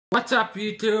What's up,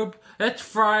 YouTube? It's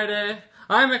Friday.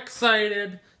 I'm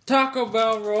excited. Taco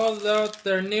Bell rolled out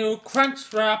their new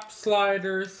Crunchwrap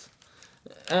sliders.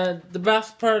 And the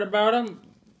best part about them,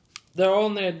 they're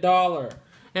only $1.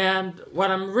 And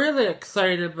what I'm really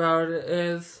excited about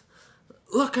is,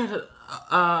 look at it,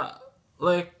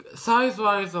 like,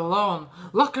 size-wise alone,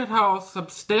 look at how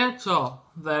substantial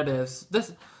that is.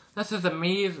 This is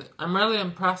amazing. I'm really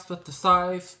impressed with the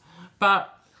size,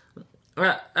 but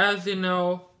as you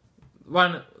know,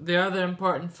 the other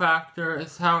important factor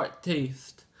is how it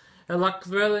tastes. It looks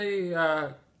really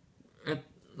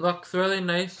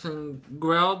nice and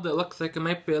grilled. It looks like it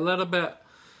might be a little bit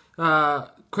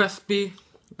crispy.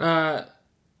 Here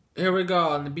we go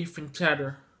on the beef and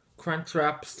cheddar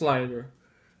Crunchwrap slider.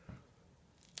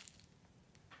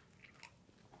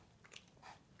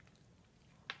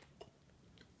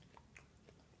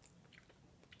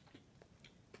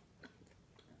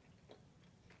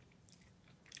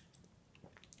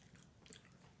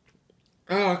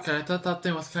 Oh, okay, I thought that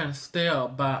thing was kind of stale,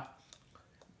 but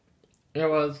it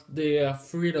was the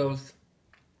Fritos.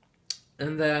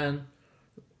 And then,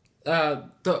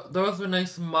 those were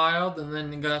nice and mild, and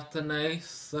then you got the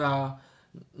nice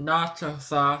nacho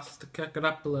sauce to kick it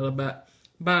up a little bit.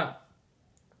 But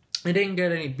I didn't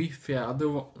get any beef yet.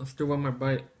 Let's do one more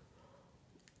bite.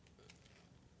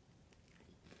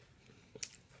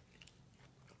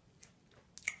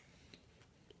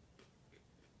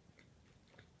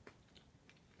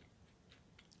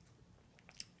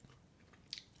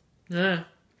 Yeah.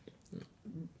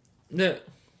 They're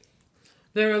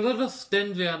a little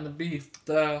stingy on the beef.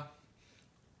 The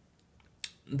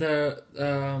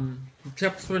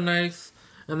chips were nice,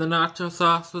 and the nacho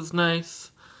sauce was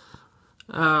nice.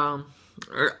 I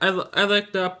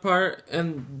liked that part,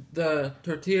 and the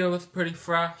tortilla was pretty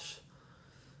fresh.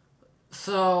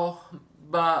 So,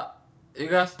 but you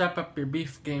gotta step up your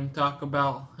beef game, Taco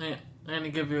Bell. I'm gonna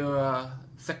give you a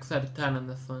 6 out of 10 on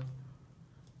this one.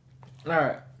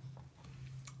 Alright.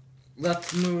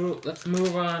 Let's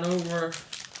move on over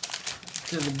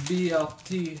to the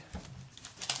BLT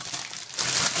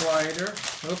slider.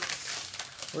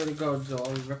 Oops. Where'd it go,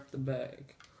 Joel? We ripped the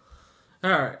bag.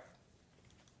 Alright.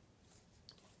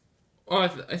 Oh,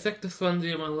 I think this one's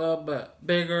even a little bit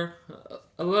bigger.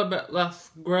 A little bit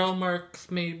less grill marks,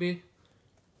 maybe.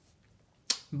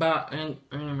 But I'm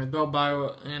gonna go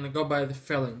by the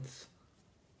fillings.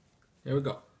 Here we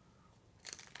go.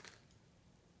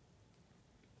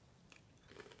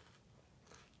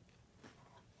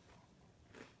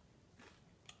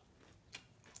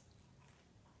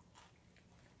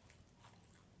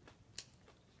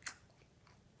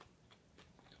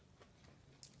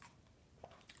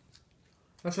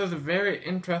 This is a very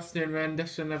interesting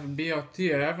rendition of a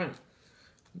BLT.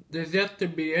 There's yet to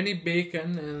be any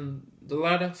bacon, and the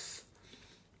lettuce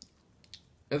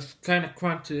is kind of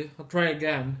crunchy. I'll try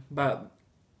again, but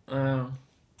the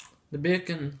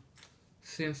bacon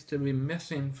seems to be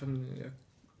missing from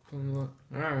the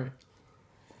alright.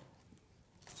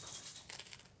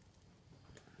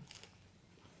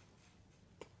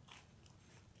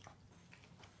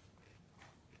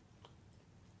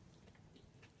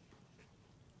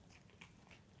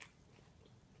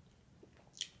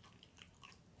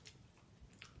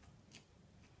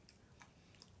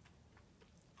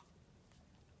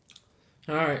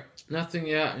 Alright, nothing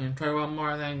yet. I'm gonna try one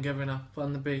more, then giving up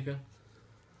on the bacon.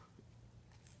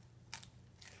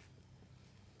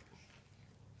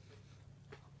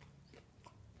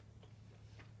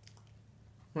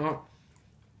 Oh.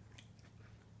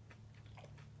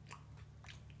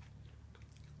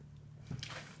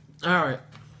 Alright.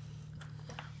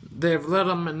 They have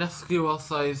little minuscule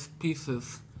sized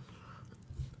pieces.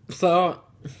 So,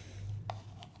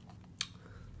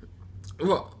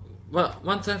 well,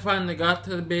 once I finally got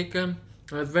to the bacon,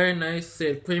 it was very nice. They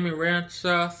had creamy ranch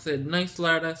sauce, they had nice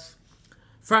lettuce,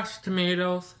 fresh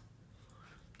tomatoes,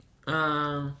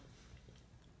 yeah,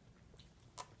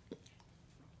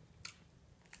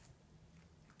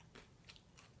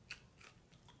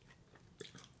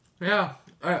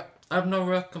 I have no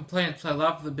real complaints. I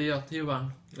love the BLT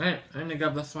one. I'm gonna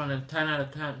give this one a 10 out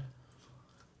of 10.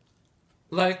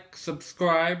 Like,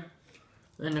 subscribe,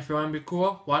 and if you want to be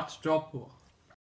cool, watch Joel Pool.